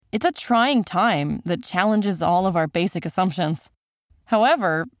It's a trying time that challenges all of our basic assumptions.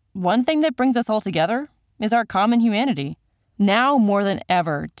 However, one thing that brings us all together is our common humanity. Now more than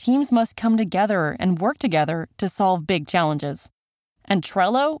ever, teams must come together and work together to solve big challenges. And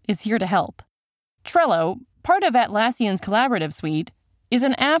Trello is here to help. Trello, part of Atlassian's collaborative suite, is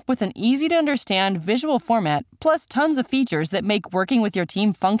an app with an easy-to-understand visual format plus tons of features that make working with your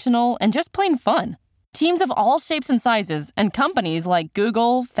team functional and just plain fun. Teams of all shapes and sizes and companies like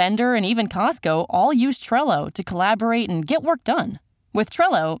Google, Fender, and even Costco all use Trello to collaborate and get work done. With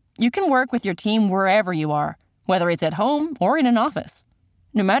Trello, you can work with your team wherever you are, whether it's at home or in an office.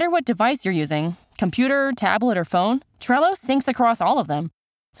 No matter what device you're using, computer, tablet, or phone, Trello syncs across all of them,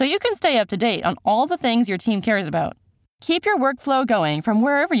 so you can stay up to date on all the things your team cares about. Keep your workflow going from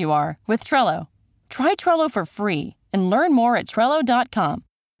wherever you are with Trello. Try Trello for free and learn more at Trello.com.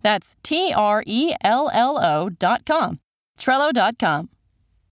 That's Trello.com. Trello.com.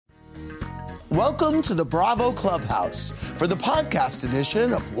 Welcome to the Bravo Clubhouse for the podcast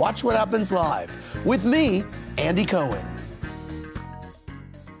edition of Watch What Happens Live with me, Andy Cohen.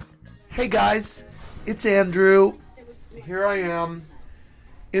 Hey guys, it's Andrew. Here I am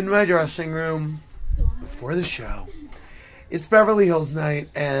in my dressing room before the show. It's Beverly Hills night,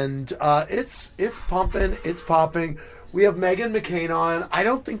 and it's pumping, it's popping. We have Meghan McCain on. I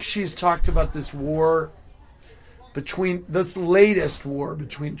don't think she's talked about this latest war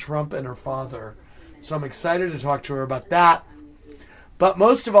between Trump and her father. So I'm excited to talk to her about that. But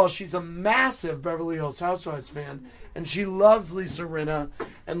most of all, she's a massive Beverly Hills Housewives fan, and she loves Lisa Rinna,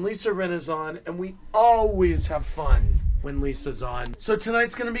 and Lisa Rinna's on, and we always have fun when Lisa's on. So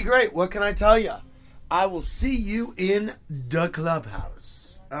tonight's going to be great. What can I tell you? I will see you in the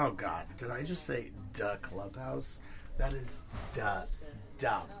clubhouse. Oh, God. Did I just say the clubhouse? That is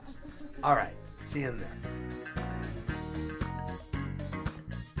dumb. All right. See you in there.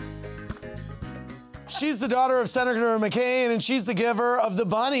 She's the daughter of Senator McCain, and she's the giver of the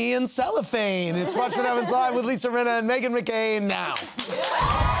bunny in cellophane. It's Watch What Happens Live with Lisa Rinna and Meghan McCain now.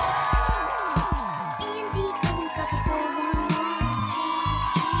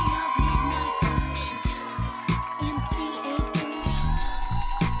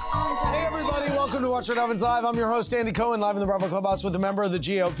 Watch What Happens Live. I'm your host, Andy Cohen, live in the Bravo Clubhouse with a member of the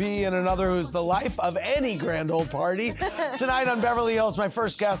GOP and another who's the life of any grand old party. Tonight on Beverly Hills, my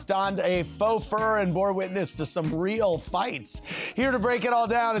first guest donned a faux fur and bore witness to some real fights. Here to break it all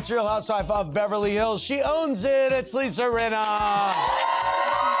down, it's Real Housewife of Beverly Hills. She owns it. It's Lisa Rinna.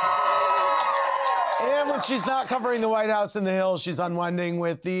 And when she's not covering the White House in the Hills, she's unwinding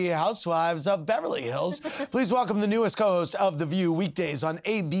with the Housewives of Beverly Hills. Please welcome the newest co-host of The View weekdays on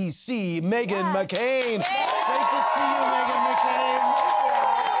ABC, Meghan McCain. Great to see you, Meghan McCain.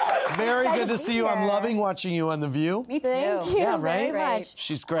 Very good to see you. I'm loving watching you on The View. Me too. Thank you very much.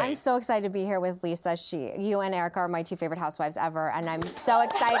 She's great. I'm so excited to be here with Lisa. You and Erica are my two favorite housewives ever, and I'm so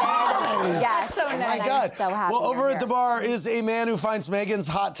excited. Yes. So nice. Oh my God. I'm so happy. Well, over you're at the here. bar is a man who finds Meghan's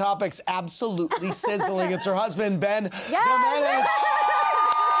hot topics absolutely sizzling. It's her husband, Ben. Yes.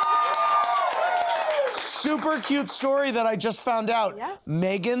 Super cute story that I just found out. Yes.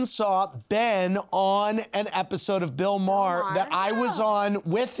 Meghan saw Ben on an episode of Bill Maher that I was on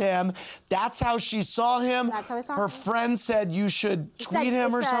with him. That's how she saw him. That's how I saw Her him. friend said you should tweet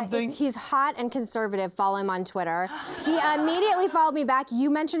him or something. He's hot and conservative. Follow him on Twitter. He immediately followed me back. You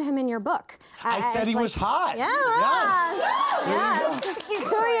mentioned him in your book. I said he was hot. Yeah. Yes. Yeah. 2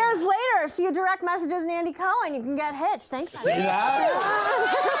 years later, a few direct messages and Andy Cohen. You can get hitched. Thanks. See that?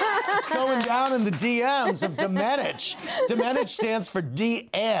 It's going down in the DMs of Domenech. Domenech stands for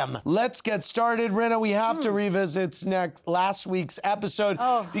DM. Let's get started. Rinna, we have to revisit last week's episode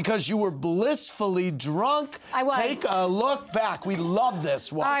because you were blissfully drunk. I was. Take a look back. We love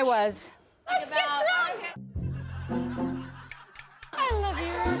this watch. I was. I love you.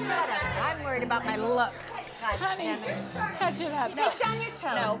 I'm worried about my look. Honey, touch it up. Take down your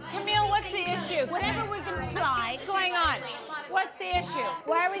toe. No. Camille, what's the issue? Whatever was implied. What's going on? What's the issue?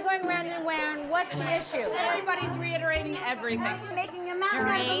 Why are we going round and round? What's the issue? Everybody's reiterating everything. Making a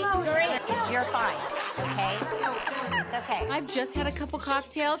mountain out of a molehill. You're fine, okay? It's okay. I've just had a couple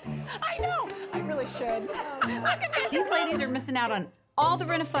cocktails. I know. I really should. Look at me. These ladies are missing out on all the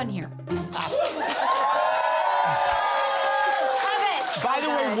Rinna fun here. By the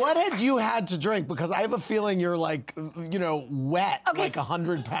way, what had you had to drink? Because I have a feeling you're like, wet, like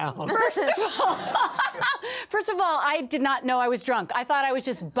 100 pounds. First of all, I did not know I was drunk. I thought I was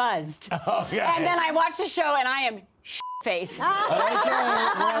just buzzed. Oh, yeah. And then I watched the show and I am face. Okay, we're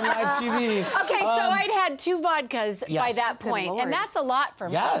on live TV. Okay, so I'd had 2 vodkas by that point, Lord. and that's a lot for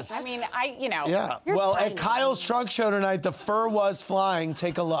me. Yes. I mean, you know. Yeah. You're Well, tiny. at Kyle's trunk show tonight, the fur was flying.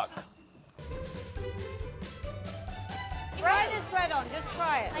 Take a look. Try this red on. Just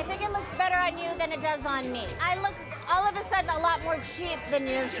try it. I think it looks better on you than it does on me. I look all of a sudden a lot more cheap than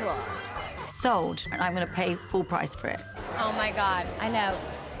usual. Sold, and I'm going to pay full price for it. Oh my God, I know.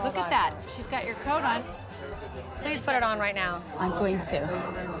 Look at that. She's got your coat on. Please put it on right now. I'm going to.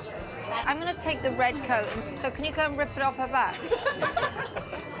 I'm going to take the red coat. So can you go and rip it off her back?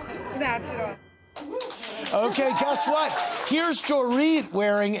 Snatch it off. Okay, guess what? Here's Dorit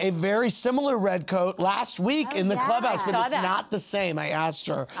wearing a very similar red coat last week in the clubhouse, but Saw it's that. not the same. I asked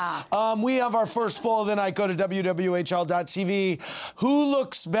her. We have our first poll of the night. Go to WWHL.tv. Who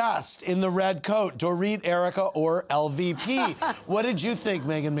looks best in the red coat, Dorit, Erica, or LVP? What did you think,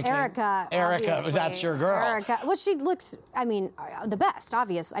 Meghan McCain? Erica. Erica, obviously. that's your girl. Erica. Well, she looks, I mean, the best,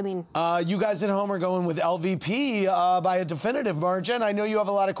 obvious. I mean, You guys at home are going with LVP by a definitive margin. I know you have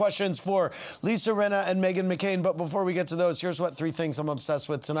a lot of questions for Lisa Rinna and Meghan McCain, but before we get to those, here's what 3 things I'm obsessed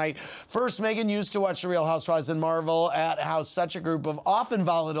with tonight. First, Meghan used to watch The Real Housewives and marvel at how such a group of often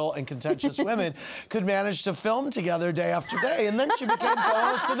volatile and contentious women could manage to film together day after day, and then she became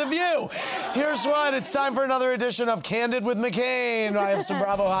co-host of The View. Here's what, it's time for another edition of Candid with McCain. I have some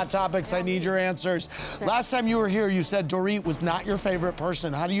Bravo hot topics. I need your answers. Last time you were here, you said Dorit was not your favorite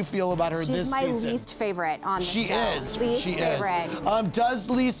person. How do you feel about her this she's my season? least favorite on the show. Least She favorite. is. Does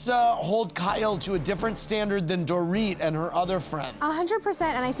Lisa hold Kyle to a different standard than Dorit and her other friends? 100%,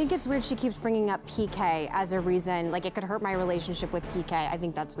 and I think it's weird she keeps bringing up PK as a reason, like it could hurt my relationship with PK. I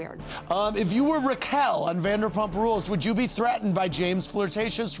think that's weird. If you were Raquel on Vanderpump Rules, would you be threatened by James'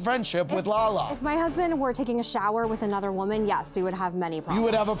 flirtatious friendship with Lala? If my husband were taking a shower with another woman, yes, we would have many problems. You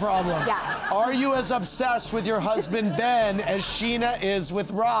would have a problem. Yes. Are you as obsessed with your husband Ben as Sheena is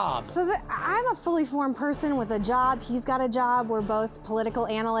with Rob? So I'm a fully formed person with a job. He's got a job. We're both political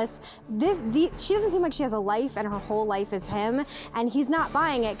analysts. She doesn't seem like she has a life, and her whole life is him. And he's not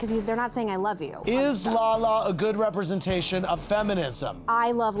buying it because they're not saying I love you. Is Lala a good representation of feminism?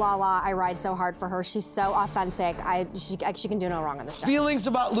 I love Lala. I ride so hard for her. She's so authentic. She can do no wrong on the show. Feelings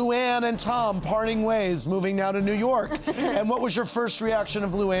about Luann and Tom parting ways, moving now to New York. And what was your first reaction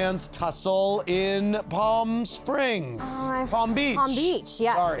of Luann's tussle in Palm Springs? Palm Beach. Palm Beach,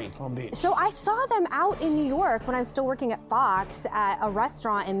 yeah. Sorry, Palm Beach. So I saw them out in New York when I was still working at Fox at a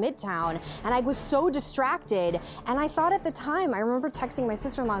restaurant in Midtown, and I was so distracted. And I thought at the time, I remember texting my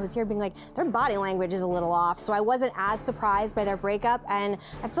sister-in-law who's here being like, their body language is a little off. So I wasn't as surprised by their breakup, and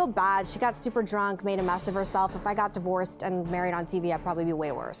I feel bad. She got super drunk, made a mess of herself. If I got divorced and married on TV, I'd probably be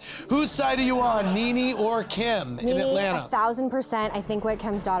way worse. Whose side are you on, Nene or Kim in Atlanta? 1,000%. I think what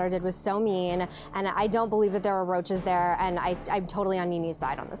Kim's daughter did was so mean, and I don't believe that there were roaches there, and I'm totally on Nene's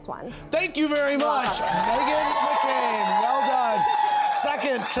side on this one. Thank you very much, Meghan McCain. Well done.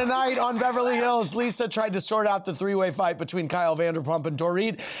 Second, tonight on Beverly Hills, Lisa tried to sort out the 3-way fight between Kyle Vanderpump and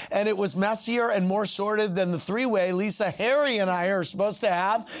Dorit, and it was messier and more sorted than the 3-way Lisa, Harry, and I are supposed to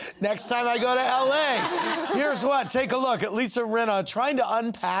have next time I go to L.A. Here's what. Take a look at Lisa Rinna trying to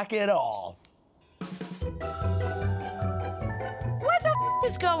unpack it all. What the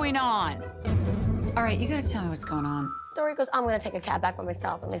is going on? All right, you gotta tell me what's going on. Dorit goes, I'm gonna take a cab back by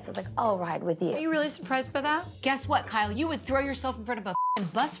myself. And Lisa's like, I'll ride with you. Are you really surprised by that? Guess what, Kyle? You would throw yourself in front of a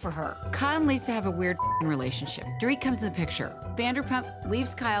bus for her. Kyle and Lisa have a weird relationship. Dorit comes in the picture. Vanderpump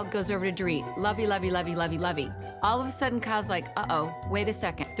leaves Kyle, goes over to Dorit. Lovey, lovey, lovey, lovey, lovey. All of a sudden, Kyle's like, uh-oh, wait a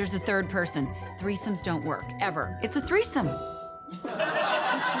second. There's a third person. Threesomes don't work, ever. It's a threesome.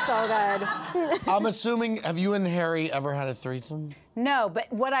 So good. I'm assuming, have you and Harry ever had a threesome? No, but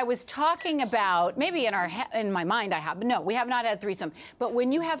what I was talking about, maybe in my mind I have, but no, we have not had a threesome. But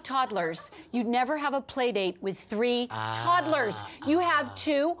when you have toddlers, you never have a play date with 3 toddlers. You have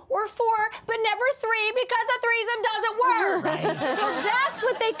 2 or 4, but never 3 because a threesome doesn't work. Right. So that's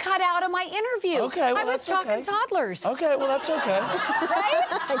what they cut out of my interview. Okay, well, I was talking toddlers. Okay, well, that's okay. Right?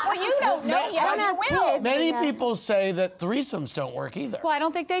 Well, you don't know yet. don't have You will. kids. Many people say that threesomes don't work either. Well, I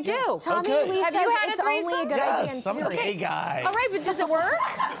don't think they do. Tommy Okay. Lee Have says you had a it's only a threesome? good idea. Yes, I'm a gay guy. All right, but does it work?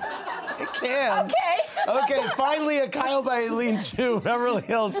 It can. Okay. Okay, finally a Kyle by Eileen 2, Beverly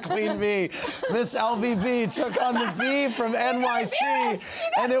Hills Queen Bee. Miss LVB took on the bee from NYC,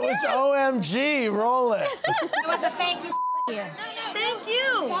 and it was OMG. Roll it. It was a thank you here. Thank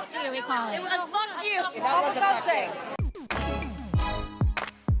you. Fuck you, we call it. Fuck you. What was God saying?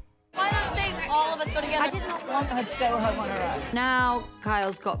 Why not say all of us go together. I did not want her to go home on her own. Now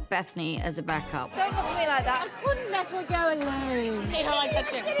Kyle's got Bethany as a backup. Don't look at me like that. I couldn't let her go alone. You don't like that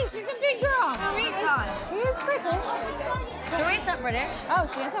too. She's a big girl. She is British. Dorit's not British. Oh,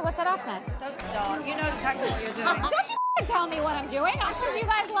 she is? What's that accent? Don't start. You know exactly what you're doing. Don't you tell me what I'm doing. Because you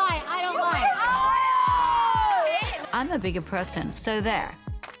guys lie. I don't lie. I'm a bigger person, so there.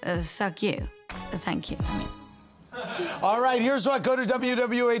 Fuck you. Thank you. I mean. All right, here's what. Go to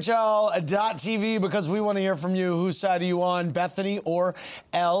WWHL.tv because we want to hear from you. Whose side are you on, Bethany or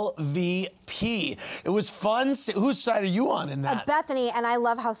LVP? It was fun. Whose side are you on in that? Bethany, and I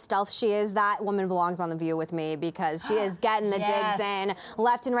love how stealth she is. That woman belongs on The View with me because she is getting the digs in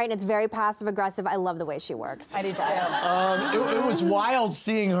left and right, and it's very passive aggressive. I love the way she works. I do too. It was wild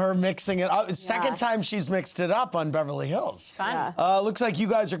seeing her mixing it up. Second time she's mixed it up on Beverly Hills. Fun. Looks like you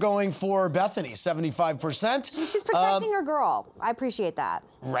guys are going for Bethany, 75%. She's protecting her girl. I appreciate that.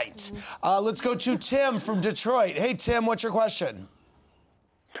 Right. Let's go to Tim from Detroit. Hey, Tim, what's your question?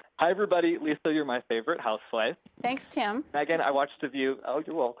 Hi, everybody. Lisa, you're my favorite housewife. Thanks, Tim. Megan, I watch The View. Oh,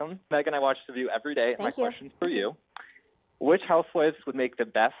 you're welcome. Megan, I watch The View every day. Thank my you. question's for you. Which housewives would make the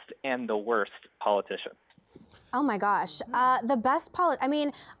best and the worst politicians? Oh my gosh. The best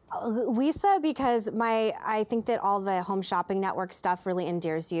Lisa, because I think that all the Home Shopping Network stuff really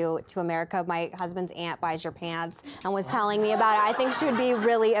endears you to America. My husband's aunt buys your pants and was telling me about it. I think she would be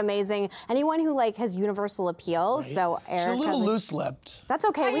really amazing. Anyone who has universal appeal. Right. So Erica, she's a little loose-lipped. That's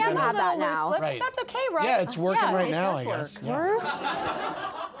okay. We can have that now. Right. That's okay, right? Yeah, it's working right now, I guess. Yeah. Worst?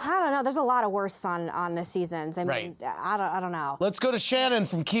 I don't know. There's a lot of worse on the seasons. I mean, I don't know. Let's go to Shannon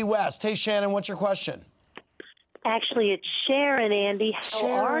from Key West. Hey, Shannon, what's your question? Actually, it's Sharon, Andy. How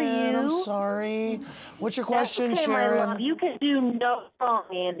are you? I'm sorry. What's your question, That's okay, Sharon? My love. You can do no wrong,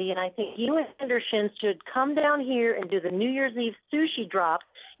 Andy, and I think you and Henderson should come down here and do the New Year's Eve sushi drop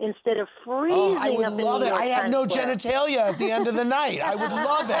instead of freezing I would up in love New it. York I have Times no Square. genitalia at the end of the night. I would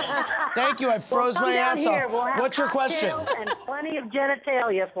love it. Thank you. I froze Well, my come down ass here. off. We'll have What's your question? cocktails and plenty of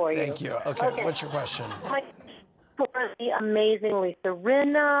genitalia for you. Thank you. Okay. What's your question? For the amazing Lisa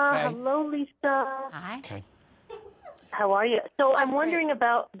Rinna. Okay. Hello, Lisa. Hi. Okay. How are you? So I'm wondering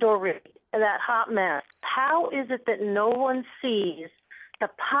about Dorit, that hot mess. How is it that no one sees the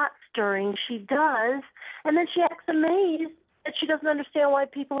pot stirring she does, and then she acts amazed that she doesn't understand why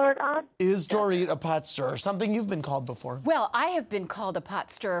people are at odds? Is Dorit a pot stirrer? Something you've been called before. Well, I have been called a pot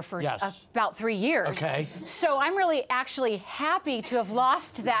stirrer for about 3 years. Okay. So I'm really actually happy to have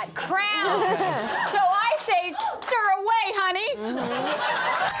lost that crown. So I say, stir away, honey.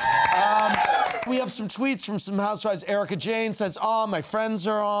 We have some tweets from some housewives. Erica Jane says, "Oh, my friends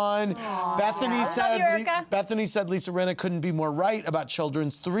are on." Bethany said Lisa Rinna couldn't be more right about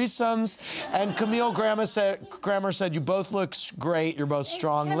children's threesomes. And Camille Grammer said, "You both look great. You're both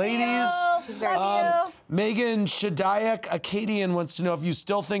strong ladies." She's very Megan Shadiak Acadian wants to know if you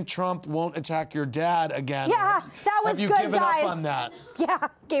still think Trump won't attack your dad again. Yeah, that was Have you good, given guys. up on that? Yeah,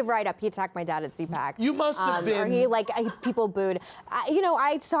 gave right up. He attacked my dad at CPAC. You must have been. Or he people booed.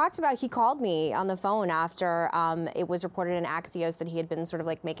 I talked about. He called me on the phone after it was reported in Axios that he had been sort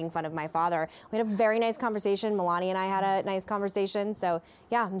of making fun of my father. We had a very nice conversation. Melania and I had a nice conversation. So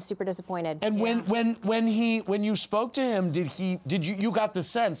yeah, I'm super disappointed. And when you spoke to him, did you got the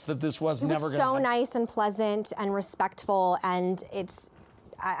sense that this was never going to happen? So nice and pleasant and respectful, and it's.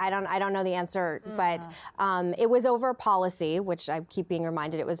 I don't know the answer, but it was over policy, which I keep being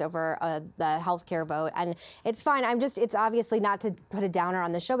reminded it was over the healthcare vote, and it's fine. It's obviously not to put a downer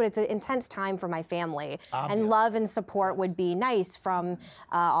on the show, but it's an intense time for my family, and love and support would be nice from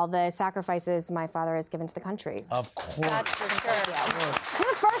all the sacrifices my father has given to the country. Of course. That's for sure.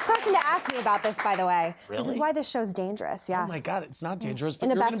 You're the first person to ask me about this, by the way. Really? This is why this show's dangerous. Yeah. Oh my God, it's not dangerous. In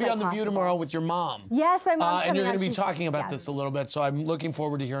But the you're going best to be way on The View possible. tomorrow with your mom. Yes, my mom's and coming you're on. going to be She's- talking about yes. this a little bit, so I'm looking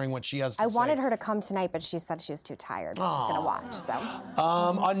forward to hearing what she has to say. I wanted her to come tonight, but she said she was too tired. She's going to watch, so.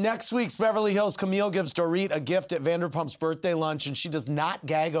 On next week's Beverly Hills, Camille gives Dorit a gift at Vanderpump's birthday lunch, and she does not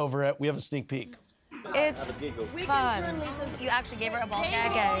gag over it. We have a sneak peek. It's fun. You actually gave her a ball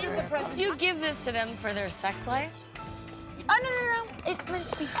gag. Do you give this to them for their sex life? Oh, no. It's meant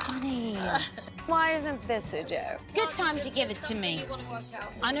to be funny. Why isn't this a joke? Good time to give it to me.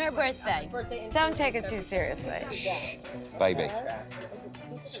 On her birthday. Don't take it too seriously. Baby,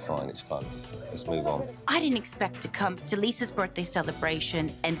 it's fine, it's fun. Let's move on. I didn't expect to come to Lisa's birthday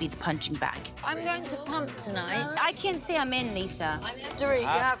celebration and be the punching bag. I'm going to pump tonight. I can't say I'm in, Lisa. Dorit, you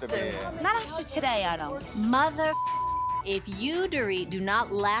have to. Not after today, I don't. Mother, if you, Dorit, do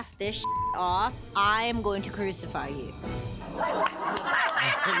not laugh this off, I am going to crucify you. You're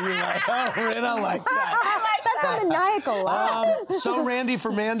like, oh, Rinna, like that. a maniacal laugh. So Randy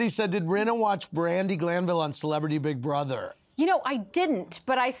from Mandy said, did Rinna watch Brandi Glanville on Celebrity Big Brother? You know, I didn't,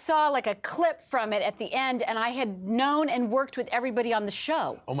 but I saw like a clip from it at the end, and I had known and worked with everybody on the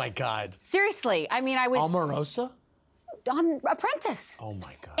show. Oh my God. Seriously, I mean, I was Omarosa? on Apprentice. Oh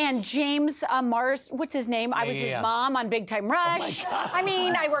my God. And James Mars, what's his name? I was his mom on Big Time Rush. Oh my God. I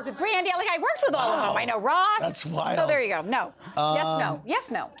mean, I worked with Brandy. Like, I worked with all of them. I know Ross. That's wild. So there you go. No. Yes, no.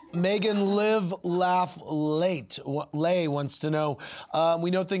 Yes, no. Megan Live Laugh Lay wants to know,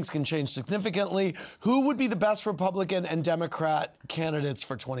 we know things can change significantly. Who would be the best Republican and Democrat candidates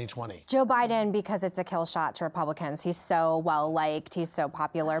for 2020? Joe Biden, because it's a kill shot to Republicans. He's so well-liked. He's so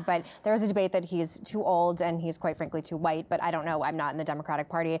popular. But there's a debate that he's too old and he's quite frankly too white. But I don't know. I'm not in the Democratic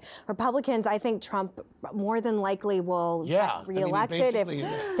Party. Republicans, I think Trump more than likely will get reelected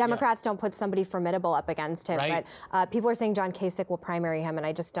if Democrats don't put somebody formidable up against him. Right. But people are saying John Kasich will primary him, and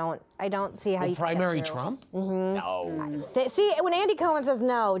I just don't see how you can primary get through. Trump? Mm-hmm. No. See, when Andy Cohen says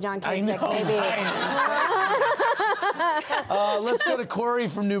no, John Kasich maybe. Let's go to Corey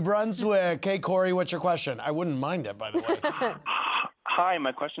from New Brunswick. Hey, Corey, what's your question? I wouldn't mind it, by the way. Hi,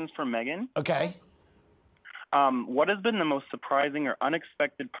 my question's for Megan. Okay. What has been the most surprising or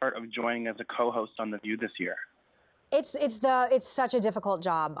unexpected part of joining as a co-host on The View this year? It's such a difficult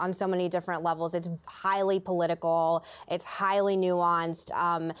job on so many different levels. It's highly political. It's highly nuanced.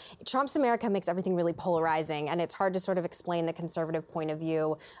 Trump's America makes everything really polarizing, and it's hard to sort of explain the conservative point of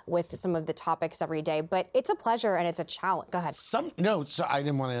view with some of the topics every day. But it's a pleasure and it's a challenge. Go ahead. I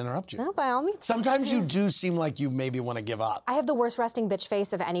didn't want to interrupt you. No, by all means. Sometimes you do seem like you maybe want to give up. I have the worst resting bitch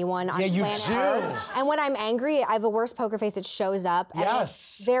face of anyone on planet do. Earth. And when I'm angry, I have the worst poker face. It shows up. And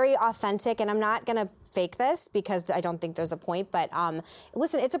it's very authentic, and I'm not going to fake this because I don't think there's a point. But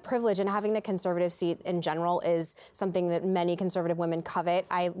listen, it's a privilege, and having the conservative seat in general is something that many conservative women covet.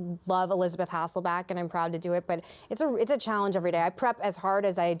 I love Elizabeth Hasselbeck, and I'm proud to do it. But it's a challenge every day. I prep as hard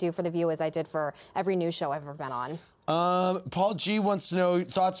as I do for The View as I did for every news show I've ever been on. Paul G wants to know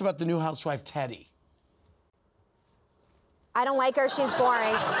thoughts about the new housewife, Teddy. I don't like her. She's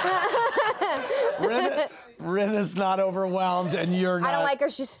boring. Rinna's not overwhelmed, and you're not. I don't like her.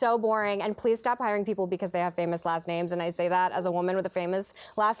 She's so boring. And please stop hiring people because they have famous last names. And I say that as a woman with a famous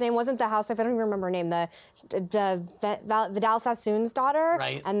last name. Wasn't the housewife, I don't even remember her name, the Vidal Sassoon's daughter.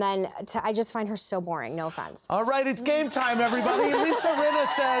 Right. And then I just find her so boring. No offense. All right, it's game time, everybody. Lisa Rinna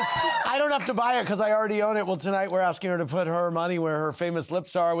says, I don't have to buy it because I already own it. Well, tonight we're asking her to put her money where her famous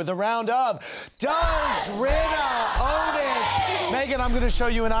lips are with a round of Does Rinna Own It? Megan, I'm going to show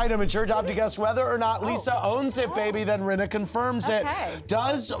you an item. It's your job to guess whether or not Lisa owns it, baby. Then Rinna confirms it.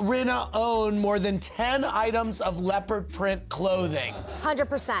 Does Rinna own more than 10 items of leopard print clothing?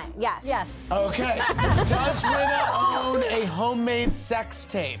 100%, yes. Yes. Okay. Does Rinna own a homemade sex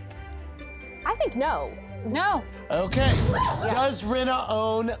tape? I think no. No. Okay. Does Rinna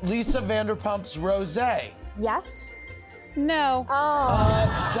own Lisa Vanderpump's rosé? Yes. No.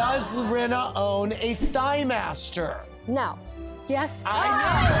 Oh. Does Rinna own a Thigh Master? No. Yes. I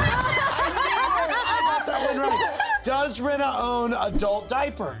got that one right. Does Rinna own adult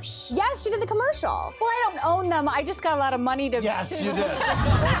diapers? Yes, she did the commercial. Well, I don't own them. I just got a lot of money to... Yes, you did.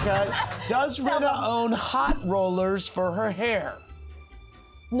 Okay. Does Rinna own hot rollers for her hair?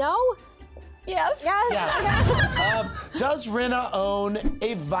 No. Yes. Yes. Does Rinna own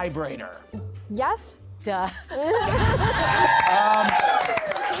a vibrator? Yes. Duh.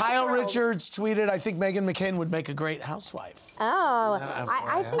 Kyle Richards tweeted, I think Meghan McCain would make a great housewife. Oh,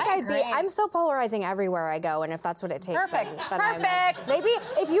 I think I'd be. I'm so polarizing everywhere I go, and if that's what it takes, Perfect. then Perfect. maybe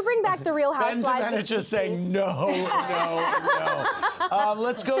if you bring back the Real Ben Housewives. Domenech just saying no.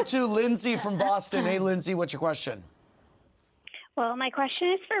 Let's go to Lindsay from Boston. Hey, Lindsay, what's your question? Well, my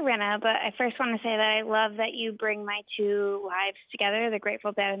question is for Rinna, but I first want to say that I love that you bring my two wives together, the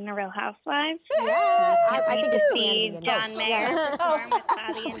Grateful Dead and the Real Housewives. Yeah, I think it's see John Mayer perform with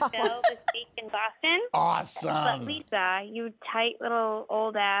Bobby and Phil this week in Boston. Awesome. But Lisa, you tight little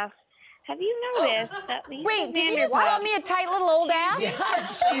old ass, have you noticed that Lisa Wait, did you just call me a tight little old ass?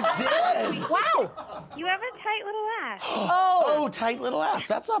 Yes, she did. Wow. You have a tight little ass. Oh, tight little ass.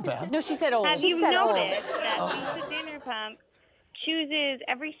 That's not bad. No, she said old. Have you noticed that Lisa Vanderpump chooses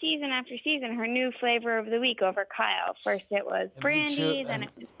every season after season her new flavor of the week over Kyle? First it was Brandy, then it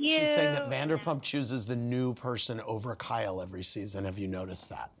was you. She's saying that Vanderpump chooses the new person over Kyle every season. Have you noticed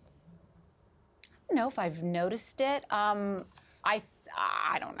that? I don't know if I've noticed it. I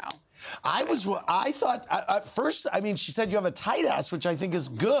don't know. I thought, at first, I mean, she said you have a tight ass, which I think is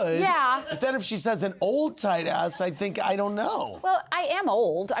good. Yeah. But then if she says an old tight ass, I don't know. Well, I am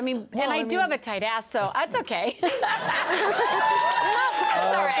old. I mean, I do have a tight ass, so that's okay. All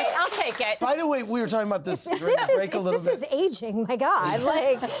right, I'll take take it. By the way, we were talking about this during the break a little bit. This is aging, my God.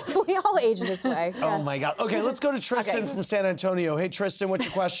 Like, we all age this way. Oh, my God. Okay, let's go to Tristan from San Antonio. Hey, Tristan, what's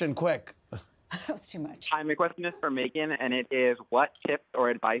your question? Quick. That was too much. Hi, my question is for Meghan, and it is, what tips or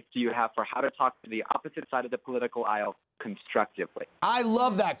advice do you have for how to talk to the opposite side of the political aisle constructively? I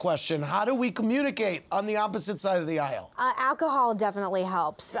love that question. How do we communicate on the opposite side of the aisle? Alcohol definitely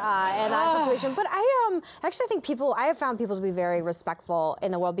helps in that situation. But I actually think I have found people to be very respectful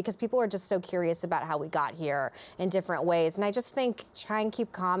in the world because people are just so curious about how we got here in different ways. And I just think try and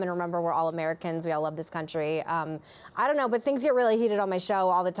keep calm and remember we're all Americans. We all love this country. I don't know, but things get really heated on my show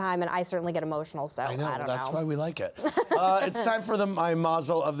all the time, and I certainly get emotional. So I don't know. That's why we like it. It's time for my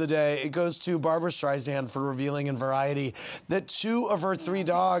mazel of the day. It goes to Barbara Streisand for revealing in Variety that 2 of her 3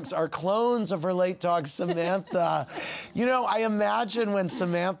 dogs are clones of her late dog, Samantha. You know, I imagine when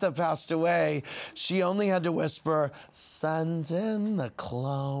Samantha passed away, she only had to whisper, "Send in the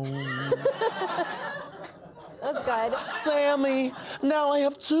clones." That's good. Sammy, now I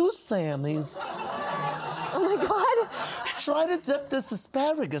have 2 Sammys. Oh my God. Try to dip this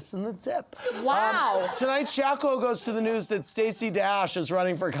asparagus in the dip. Wow. Tonight, Chaco goes to the news that Stacey Dash is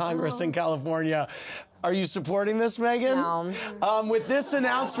running for Congress in California. Are you supporting this, Meghan? No. With this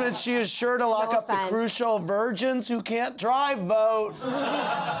announcement, she is sure to lock up the crucial virgins who can't drive vote.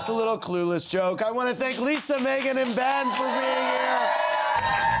 It's a little clueless joke. I want to thank Lisa, Meghan, and Ben for being here.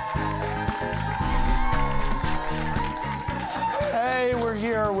 Hey, we're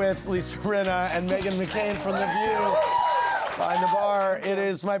here with Lisa Rinna and Meghan McCain from The View. Behind the bar, it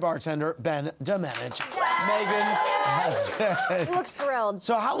is my bartender, Ben Domenech. Meghan's husband. He looks thrilled.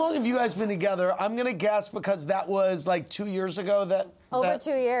 So how long have you guys been together? I'm going to guess because that was like 2 years ago that... Over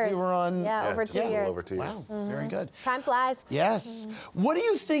 2 years. You were on... Yeah, over 2 years. Over 2 years. Wow, very good. Time flies. Yes. What do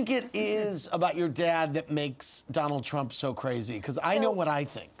you think it is about your dad that makes Donald Trump so crazy? Because I know what I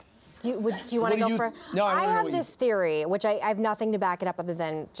think. Do you want to go for? No, I have this theory, which I have nothing to back it up other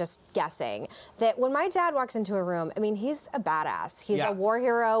than just guessing, that when my dad walks into a room, I mean, he's a badass. He's a war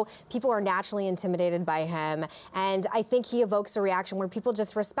hero. People are naturally intimidated by him. And I think he evokes a reaction where people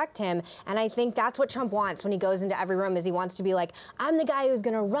just respect him. And I think that's what Trump wants when he goes into every room, is he wants to be like, I'm the guy who's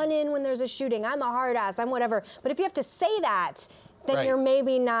going to run in when there's a shooting. I'm a hard ass. I'm whatever. But if you have to say that, then you're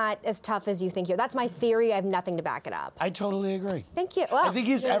maybe not as tough as you think you are. That's my theory. I have nothing to back it up. I totally agree. Thank you. Well, I think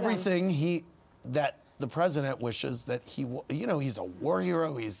he's everything that the president wishes that he, he's a war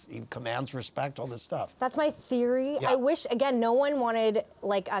hero. He commands respect, all this stuff. That's my theory. Yeah. I wish, again, no one wanted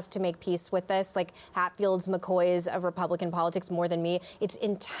us to make peace with this, like Hatfields, McCoys of Republican politics more than me. It's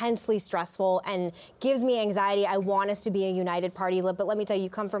intensely stressful and gives me anxiety. I want us to be a united party, but let me tell you, you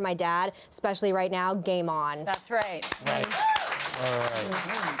come from my dad, especially right now, game on. That's right. Right. All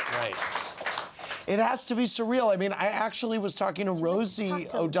right. Right. It has to be surreal. I mean, I actually was talking to Rosie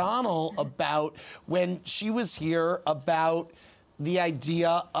O'Donnell about when she was here about the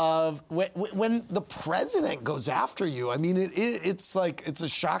idea of when the president goes after you. I mean, it's a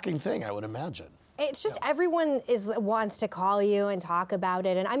shocking thing, I would imagine. It's just everyone wants to call you and talk about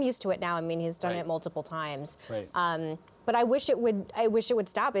it, and I'm used to it now. I mean, he's done it multiple times. Right. But I wish it would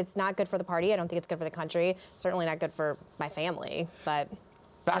stop. It's not good for the party. I don't think it's good for the country. Certainly not good for my family. But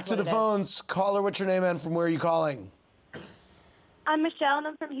back to the phones. Caller, what's your name and from where are you calling? I'm Michelle, and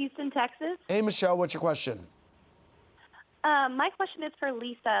I'm from Houston, Texas. Hey, Michelle, what's your question? My question is for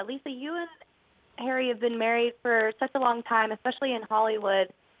Lisa. Lisa, you and Harry have been married for such a long time, especially in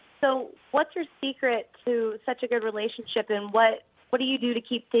Hollywood. So what's your secret to such a good relationship, and what do you do to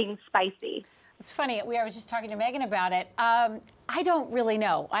keep things spicy? It's funny. I was just talking to Meghan about it. I don't really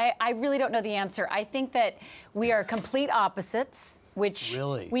know. I really don't know the answer. I think that we are complete opposites, which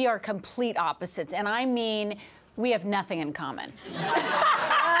we are complete opposites. And I mean, we have nothing in common.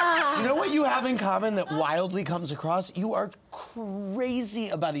 You know what you have in common that wildly comes across? You are crazy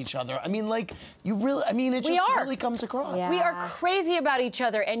about each other. I mean, it just really comes across. Yeah. We are crazy about each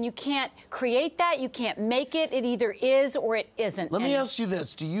other, and you can't create that. You can't make it. It either is or it isn't. Let me ask you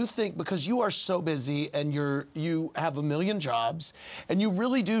this. Do you think, because you are so busy and you have a million jobs, and you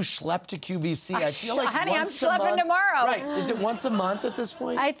really do schlep to QVC, I feel like honey, once I'm schlepping tomorrow. Right. Is it once a month at this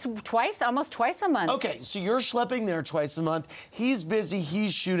point? It's almost twice a month. Okay, so you're schlepping there twice a month. He's busy,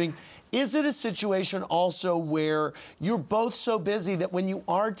 he's shooting. Is it a situation also where you're both so busy that when you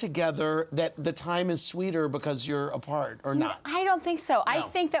are together that the time is sweeter because you're apart, or not? I don't think so. No. I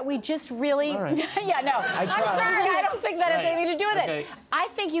think that we just really... All right. Yeah, no. I'm sorry. I don't think that has anything to do with it. I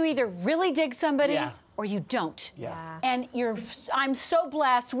think you either really dig somebody or you don't. Yeah. And I'm so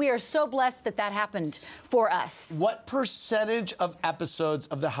blessed. We are so blessed that happened for us. What percentage of episodes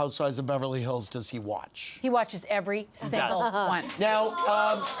of The Housewives of Beverly Hills does he watch? He watches every single one.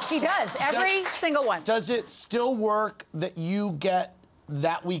 Now, he does every single one. Does it still work that you get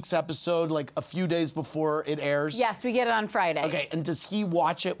that week's episode like a few days before it airs? Yes, we get it on Friday. Okay, and does he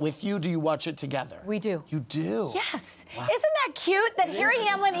watch it with you? Do you watch it together? We do. You do? Yes. Wow. Isn't that cute that Harry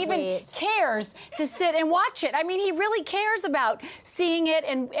Hamlin even cares to sit and watch it? I mean, he really cares about seeing it,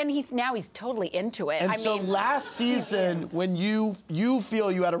 and he's totally into it. And last season, when you feel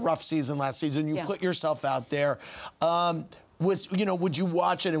you had a rough season last season, you put yourself out there. Would you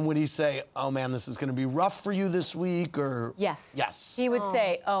watch it and would he say, oh man, this is going to be rough for you this week, or? Yes. Yes. He would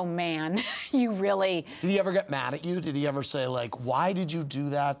say, oh man, you really. Did he ever get mad at you? Did he ever say, like, why did you do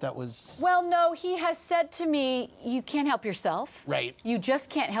that? That was. Well, no, he has said to me, you can't help yourself. Right. You just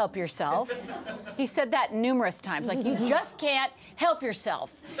can't help yourself. He said that numerous times, like, you just can't help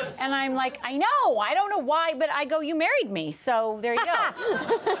yourself. And I'm like, I know, I don't know why, but I go, you married me, so there you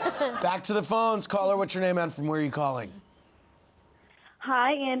go. Back to the phones. Caller, what's your name and from where are you calling?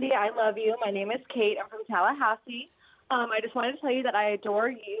 Hi, Andy. I love you. My name is Kate. I'm from Tallahassee. I just wanted to tell you that I adore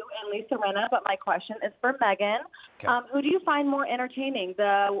you and Lisa Rinna, but my question is for Meghan. Okay. Who do you find more entertaining,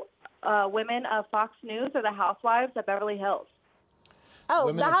 the women of Fox News or the housewives of Beverly Hills? Oh,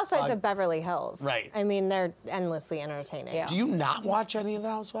 women the Housewives of Beverly Hills. Right. I mean, they're endlessly entertaining. Yeah. Do you not watch any of the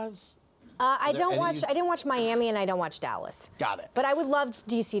Housewives? I didn't watch Miami and I don't watch Dallas. Got it. But I would love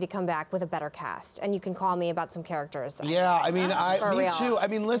DC to come back with a better cast, and you can call me about some characters. Yeah, me real. too. I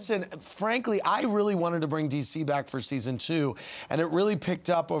mean, listen, frankly, I really wanted to bring DC back for season 2, and it really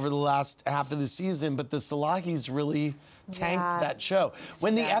picked up over the last half of the season, but the Salahis really tanked that show.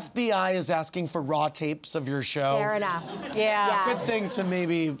 When the FBI is asking for raw tapes of your show. Fair enough. Yeah. Good thing to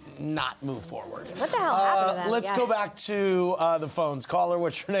maybe not move forward. What the hell happened to them? Let's go back to the phones. Caller,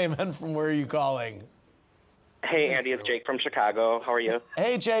 what's your name and from where are you calling? Hey, Andy, it's Jake from Chicago. How are you?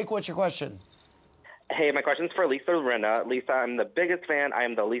 Hey, Jake, what's your question? Hey, my question's for Lisa Rinna. Lisa, I'm the biggest fan. I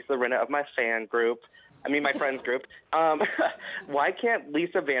am the Lisa Rinna of my my friends group. Why can't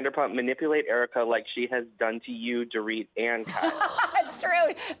Lisa Vanderpump manipulate Erica like she has done to you, Dorit, and Kyle? It's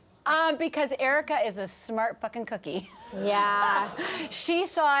true. Because Erica is a smart fucking cookie. Yeah. She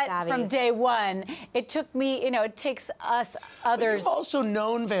saw it from day one. It took me, it takes us others. You've also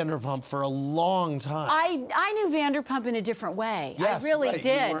known Vanderpump for a long time. I knew Vanderpump in a different way. Yes, I really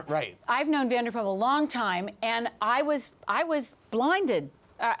did. You weren't right. I've known Vanderpump a long time, and I was blinded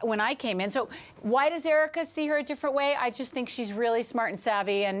when I came in. So why does Erica see her a different way? I just think she's really smart and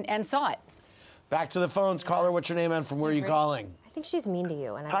savvy and saw it. Back to the phones. Caller, what's your name and from where are you calling? I think she's mean to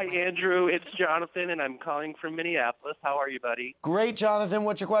you. And Hi, Andrew. It's Jonathan, and I'm calling from Minneapolis. How are you, buddy? Great, Jonathan.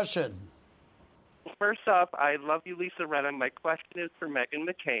 What's your question? First off, I love you, Lisa Rinna. My question is for Meghan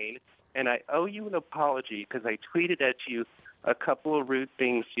McCain, and I owe you an apology because I tweeted at you a couple of rude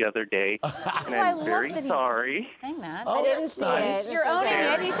things the other day, and I'm very sorry. Saying that. Oh, I didn't see it. You're owning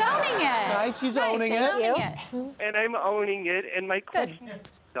it. He's owning it. It's nice. He's owning it. And I'm owning it. And my question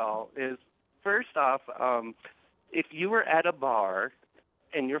is, first off, if you were at a bar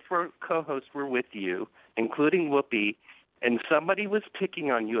and your four co-hosts were with you, including Whoopi, and somebody was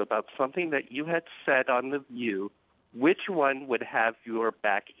picking on you about something that you had said on The View, which one would have your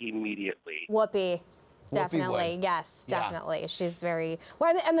back immediately? Whoopi. Definitely, yes, definitely. Yeah. She's very.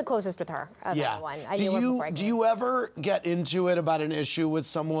 Well, I'm the closest with her of anyone. I knew her before I came. Do you ever get into it about an issue with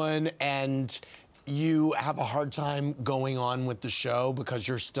someone and you have a hard time going on with the show because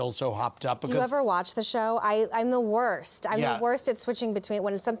you're still so hopped up? Do you ever watch the show? I'm the worst. I'm the worst at switching between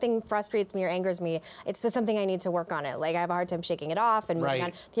when something frustrates me or angers me. It's just something I need to work on it. Like I have a hard time shaking it off and moving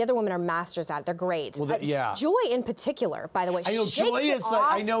on. The other women are masters at it. They're great. Well, Joy in particular, by the way, I know Joy is.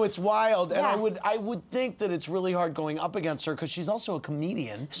 I know it's wild, and I would think that it's really hard going up against her because she's also a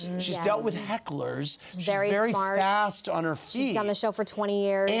comedian. She's dealt with hecklers. She's very smart. Fast on her feet. She's done the show for 20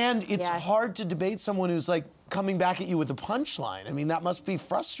 years. And it's hard to debate someone who's like coming back at you with a punchline. I mean, that must be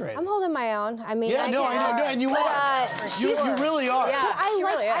frustrating. I'm holding my own. I mean, I know, and you are. You really are. Yeah, but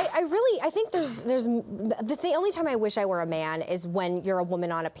I think there's the thing. Only time I wish I were a man is when you're a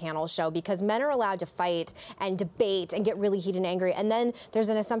woman on a panel show, because men are allowed to fight and debate and get really heated and angry, and then there's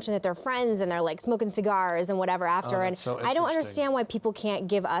an assumption that they're friends and they're like smoking cigars and whatever after. And so I don't understand why people can't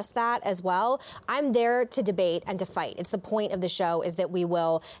give us that as well. I'm there to debate and to fight. It's the point of the show is that we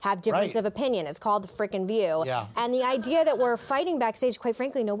will have difference of opinion. It's called the frickin' View. do. Yeah. And the idea that we're fighting backstage, quite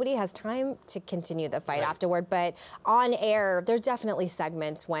frankly, nobody has time to continue the fight afterward. But on air, there's definitely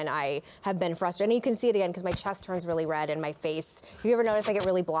segments when I have been frustrated. And you can see it again because my chest turns really red and my face. Have you ever noticed I get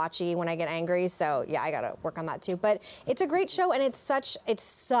really blotchy when I get angry? So yeah, I gotta work on that too. But it's a great show and it's such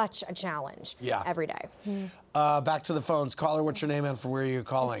a challenge every day. Back to the phones. Caller, what's your name and from where are you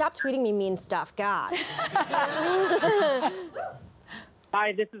calling? Stop tweeting me mean stuff, God.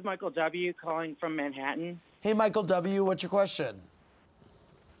 Hi, this is Michael W. calling from Manhattan. Hey, Michael W., what's your question?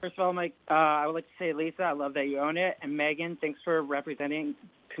 First of all, Mike, I would like to say, Lisa, I love that you own it. And Megan, thanks for representing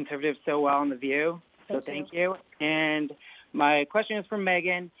conservatives so well on The View. Thank you. And my question is for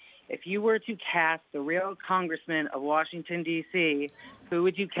Megan. If you were to cast the real congressman of Washington, D.C., who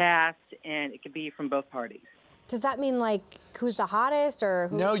would you cast? And it could be from both parties. Does that mean like who's the hottest or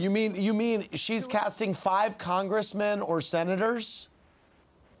who's... No, you mean she's casting 5 congressmen or senators?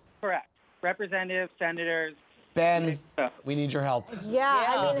 Correct. Representatives, senators. Ben, we need your help. Yeah,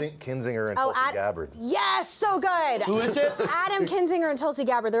 I mean... Kinzinger and Tulsi Gabbard. Yes, so good. Who is it? Adam Kinzinger and Tulsi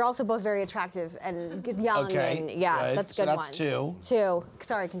Gabbard. They're also both very attractive and young. Okay, and yeah, good. that's So good that's ones. 2. 2.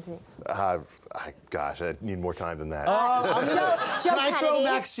 Sorry, continue. Gosh, I need more time than that. Joe Can I throw Kennedy.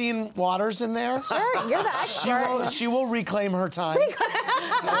 Maxine Waters in there? Sure, you're the expert. She will reclaim her time.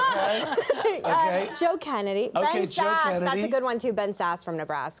 Okay. Joe Kennedy. Okay, Ben Joe Sass. Kennedy. That's a good one too. Ben Sass from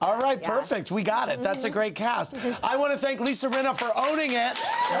Nebraska. All right, perfect. We got it. That's a great cast. I want to thank Lisa Rinna for owning it,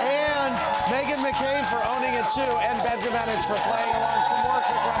 and Meghan McCain for owning it too, and Ben Domenech for playing along some more.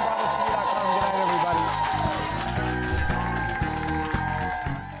 Click on BravoTV.com. Good night, everybody.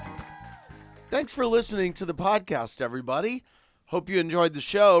 Thanks for listening to the podcast, everybody. Hope you enjoyed the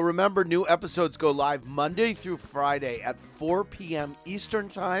show. Remember, new episodes go live Monday through Friday at 4 p.m. Eastern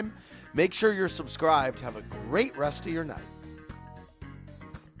Time. Make sure you're subscribed. Have a great rest of your night.